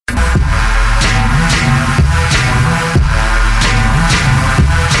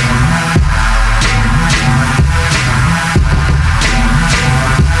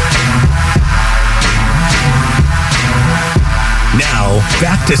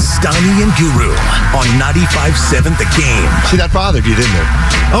to Steiny and Guru on 95.7 The Game. See, that bothered you, didn't it?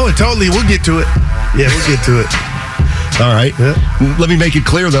 Oh, totally. We'll get to it. Yeah, we'll get to it. All right. Yeah. Let me make it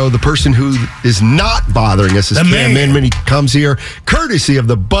clear, though. The person who is not bothering us is Cam Inman. He comes here courtesy of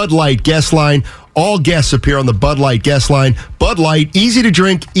the Bud Light guest line. All guests appear on the Bud Light guest line. Bud Light, easy to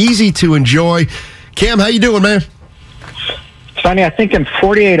drink, easy to enjoy. Cam, how you doing, man? Sonny, I think in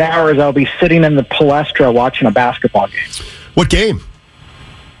 48 hours I'll be sitting in the Palestra watching a basketball game. What game?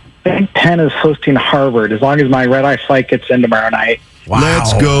 Big Ten is hosting Harvard, as long as my red-eye flight gets in tomorrow night. Wow.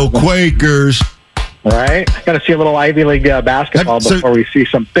 Let's go, Quakers. Right? Got to see a little Ivy League basketball before we see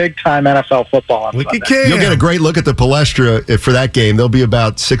some big-time NFL football on Sunday. You'll get a great look at the Palestra for that game. There'll be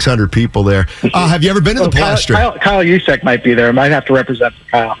about 600 people there. Have you ever been to the Palestra? Kyle Usek might be there. I might have to represent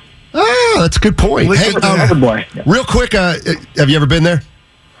for Kyle. Oh, that's a good point. Hey, real quick, have you ever been there?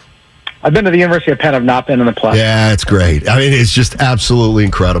 I've been to the University of Penn. I've not been in the Palestra. Yeah, it's great. I mean, it's just absolutely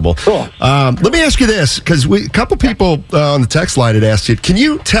incredible. Cool. Let me ask you this, because a couple people on the text line had asked you, can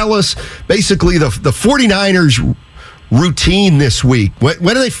you tell us basically the 49ers routine this week? When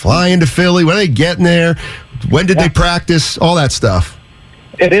do they fly into Philly? When are they getting there? When did they practice? All that stuff.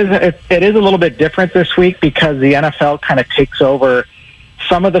 It is a little bit different this week because the NFL kind of takes over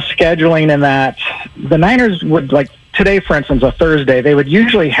some of the scheduling, in that the Niners would, like today, for instance, a Thursday, they would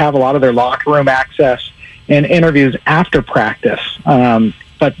usually have a lot of their locker room access and interviews after practice.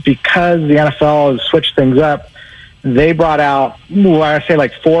 But because the NFL has switched things up, they brought out, I say,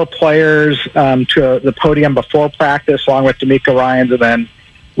 like 4 players to the podium before practice, along with D'Amico Ryans, and then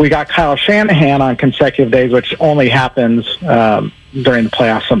we got Kyle Shanahan on consecutive days, which only happens during the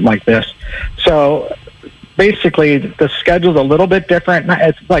playoffs, something like this. So basically, the schedule's a little bit different.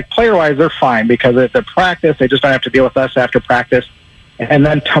 It's like player-wise, they're fine because at the practice, they just don't have to deal with us after practice. And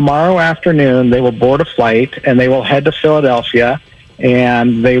then tomorrow afternoon, they will board a flight and they will head to Philadelphia,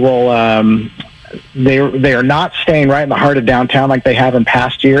 and they will. They are not staying right in the heart of downtown like they have in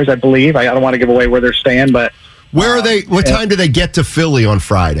past years, I believe. I don't want to give away where they're staying, but where are they? What time do they get to Philly on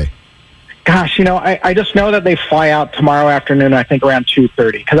Friday? Gosh, I just know that they fly out tomorrow afternoon, I think around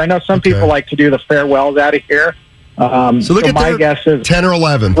 2:30, because I know some people like to do the farewells out of here. So they'll get my there guess is 10 or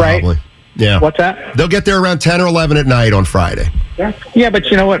 11, probably. Right? Yeah. What's that? They'll get there around 10 or 11 at night on Friday. Yeah, but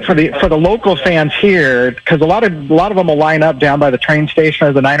you know what? For the local fans here, because a lot of them will line up down by the train station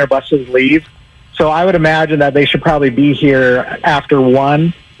as the Niner buses leave. So I would imagine that they should probably be here after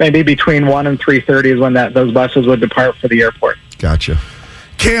 1, maybe between 1 and 3:30 is when those buses would depart for the airport. Gotcha.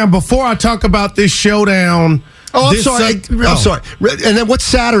 Cam, before I talk about this showdown... I'm sorry. And then what's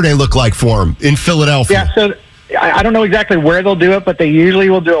Saturday look like for them in Philadelphia? Yeah, so I don't know exactly where they'll do it, but they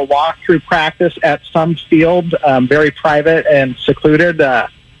usually will do a walkthrough practice at some field, very private and secluded.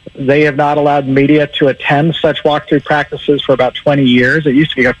 They have not allowed media to attend such walkthrough practices for about 20 years. It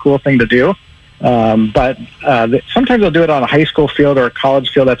used to be a cool thing to do. But sometimes they'll do it on a high school field or a college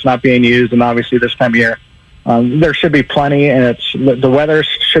field that's not being used, and obviously this time of year there should be plenty, and the weather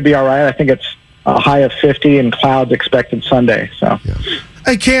should be all right. I think it's a high of 50 and clouds expected Sunday. So,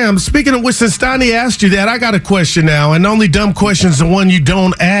 Hey, Cam, speaking of which, since Donnie asked you that, I got a question now, and only dumb question's the one you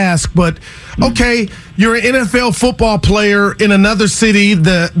don't ask, but okay, you're an NFL football player in another city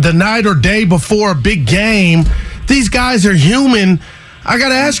the night or day before a big game. These guys are human. I got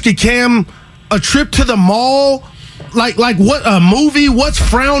to ask you, Cam, a trip to the mall, like what, a movie, what's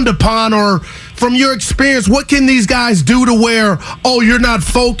frowned upon, or from your experience, what can these guys do to where, you're not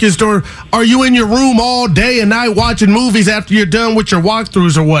focused, or are you in your room all day and night watching movies after you're done with your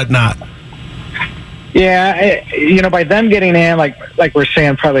walkthroughs or whatnot? Yeah, by them getting in, like we're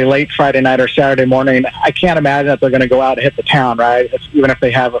saying, probably late Friday night or Saturday morning, I can't imagine that they're going to go out and hit the town, right? Even if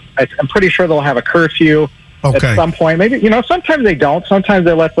they have, I'm pretty sure they'll have a curfew at some point. Maybe, sometimes they don't. Sometimes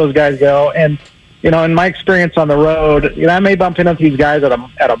they let those guys go. And, in my experience on the road, I may bump into these guys at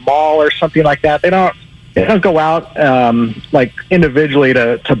a mall or something like that. They don't go out like individually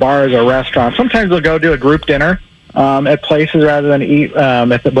to bars or restaurants. Sometimes they'll go do a group dinner at places rather than eat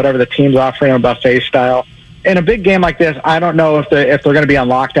at whatever the team's offering, a buffet style. In a big game like this, I don't know if they're going to be on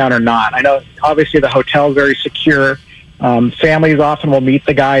lockdown or not. I know obviously the hotel is very secure. Families often will meet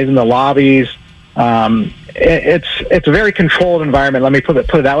the guys in the lobbies. It's a very controlled environment. Let me put it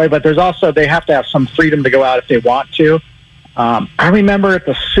that way. But there's also, they have to have some freedom to go out if they want to. I remember at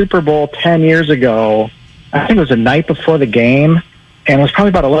the Super Bowl 10 years ago, I think it was the night before the game, and it was probably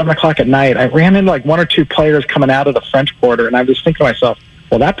about 11 o'clock at night. I ran into like 1 or 2 players coming out of the French Quarter, and I was thinking to myself,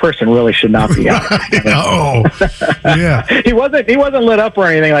 well, that person really should not be out. Yeah. He wasn't lit up or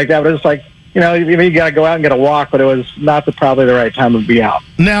anything like that, but it's like, you got to go out and get a walk, but it was not probably the right time to be out.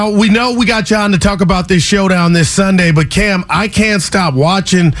 Now, we know we got you on to talk about this showdown this Sunday, but Cam, I can't stop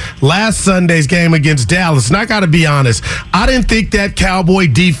watching last Sunday's game against Dallas. And I got to be honest, I didn't think that Cowboy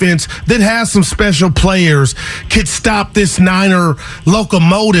defense that has some special players could stop this Niner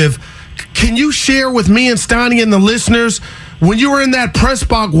locomotive. Can you share with me and Steiny and the listeners, when you were in that press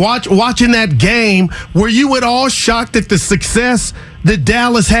box watching that game, were you at all shocked at the success that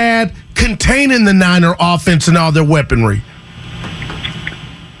Dallas had containing the Niner offense and all their weaponry?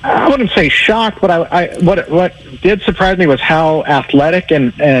 I wouldn't say shocked, but what did surprise me was how athletic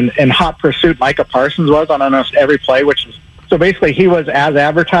and hot pursuit Micah Parsons was on almost every play, so basically he was as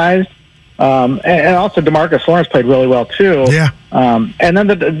advertised. And also DeMarcus Lawrence played really well too. Yeah. And then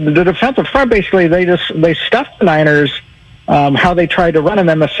the defensive front, basically they stuffed the Niners, how they tried to run. And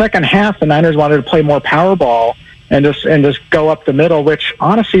then the second half, the Niners wanted to play more power ball and just go up the middle, which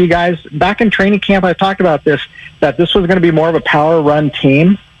honestly, you guys, back in training camp, I talked about this, that this was going to be more of a power run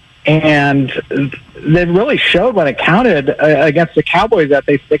team. And they really showed when it counted against the Cowboys that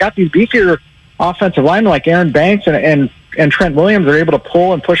they got these beefier offensive linemen like Aaron Banks and Trent Williams are able to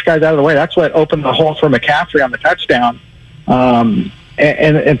pull and push guys out of the way. That's what opened the hole for McCaffrey on the touchdown. And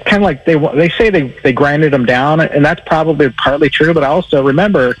it's kind of like they say they grinded them down, and that's probably partly true. But I also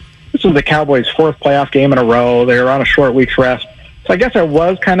remember this was the Cowboys' fourth playoff game in a row. They were on a short week's rest. So I guess I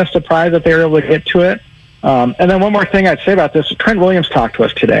was kind of surprised that they were able to get to it. And then one more thing I'd say about this, Trent Williams talked to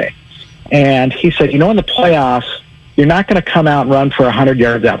us today, and he said, in the playoffs, you're not going to come out and run for 100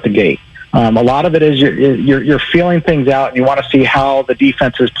 yards out the gate. A lot of it is you're feeling things out, and you want to see how the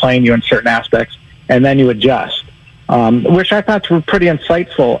defense is playing you in certain aspects, and then you adjust, which I thought were pretty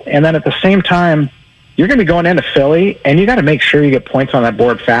insightful. And then at the same time, you're going to be going into Philly, and you got to make sure you get points on that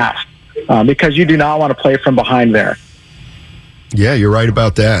board fast because you do not want to play from behind there. Yeah, you're right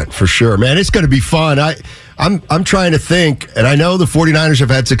about that, for sure. Man, it's going to be fun. I'm trying to think, and I know the 49ers have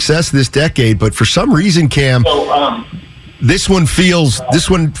had success this decade, but for some reason, Cam, this one feels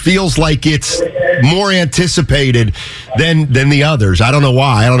like it's more anticipated than the others. I don't know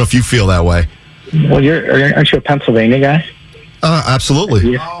why. I don't know if you feel that way. Well, aren't you a Pennsylvania guy?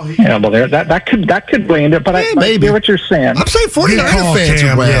 Absolutely. Yeah, well, that could blame it, but I maybe hear what you're saying. I'm saying 49er fans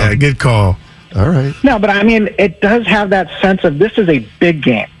Cam. around. Yeah, good call. All right. No, but I mean, it does have that sense of this is a big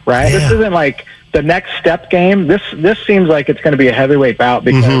game, right? Yeah. This isn't like the next step game. This seems like it's going to be a heavyweight bout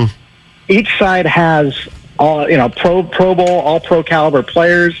because each side has all Pro Bowl, all pro caliber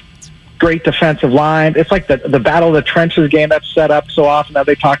players, great defensive line. It's like the battle of the trenches game that's set up so often that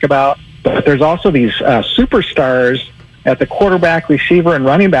they talk about. But there's also these superstars at the quarterback, receiver, and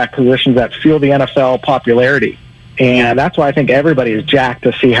running back positions that fuel the NFL popularity. And that's why I think everybody is jacked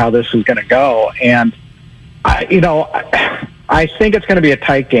to see how this is going to go. And, I think it's going to be a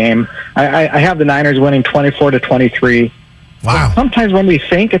tight game. I have the Niners winning 24-23. Wow. But sometimes when we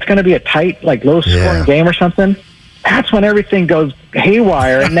think it's going to be a tight, like low-scoring game or something, that's when everything goes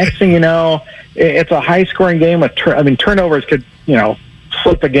haywire. And next thing you know, it's a high-scoring game with turnovers could,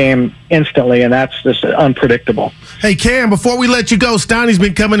 flip a game instantly, and that's just unpredictable. Hey, Cam, before we let you go, Steiny's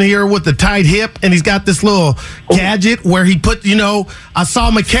been coming here with the tight hip, and he's got this little gadget where he put, I saw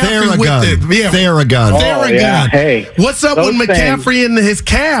McCaffrey with it. Yeah. Theragun. Theragun. Yeah. Hey, what's up with McCaffrey and his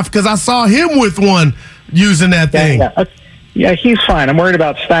calf? Because I saw him with one using that thing. Yeah, he's fine. I'm worried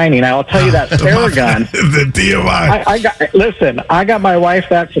about Steiny. Now, I'll tell you that Theragun. The DMI. I got my wife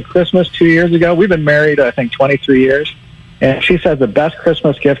that for Christmas 2 years ago. We've been married, I think, 23 years. And she said the best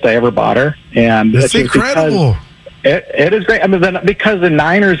Christmas gift I ever bought her. And it's incredible. It is great. I mean, because the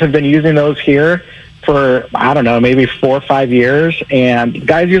Niners have been using those here for, I don't know, maybe 4 or 5 years. And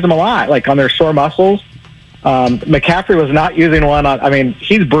guys use them a lot, like on their sore muscles. McCaffrey was not using one on,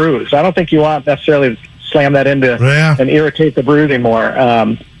 he's bruised. I don't think you want necessarily to slam that into and irritate the bruising more.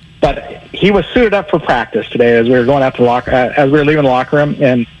 But he was suited up for practice today as we were going out to as we were leaving the locker room.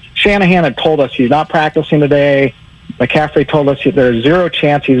 And Shanahan had told us he's not practicing today. McCaffrey told us there's zero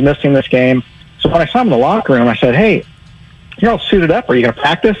chance he's missing this game. So when I saw him in the locker room, I said, "Hey, you're all suited up. Are you going to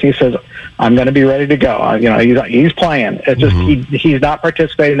practice?" He says, "I'm going to be ready to go." He's playing. It's just he's not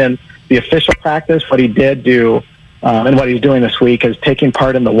participating in the official practice. What he did do and what he's doing this week is taking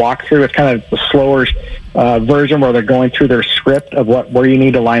part in the walkthrough. It's kind of the slower version where they're going through their script of where you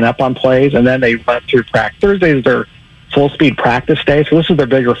need to line up on plays, and then they run through practice. Thursday is their full-speed practice day, so this is their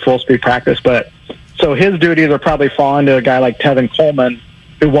bigger full-speed practice, but so his duties are probably falling to a guy like Tevin Coleman,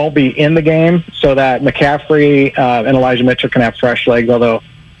 who won't be in the game, so that McCaffrey and Elijah Mitchell can have fresh legs, although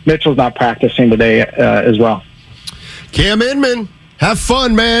Mitchell's not practicing today as well. Cam Inman, have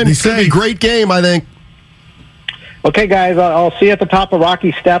fun, man. It's going to be a great game, I think. Okay, guys, I'll see you at the top of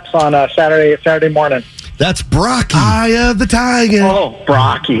Rocky Steps on Saturday morning. That's Brocky. Eye of the tiger. Oh,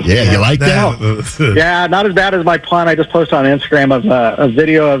 Brocky. Yeah, you like that? Yeah, not as bad as my pun. I just posted on Instagram of a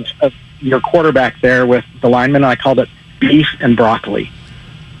video of your quarterback there with the lineman, and I called it beef and broccoli.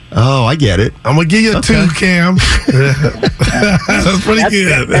 Oh, I get it. I'm going to give you a 2, Cam. That's pretty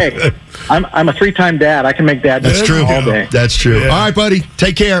good. Hey, I'm a 3-time dad. I can make dad That's true. all day. That's true. Yeah. All right, buddy.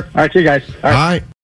 Take care. All right, see you guys. All right.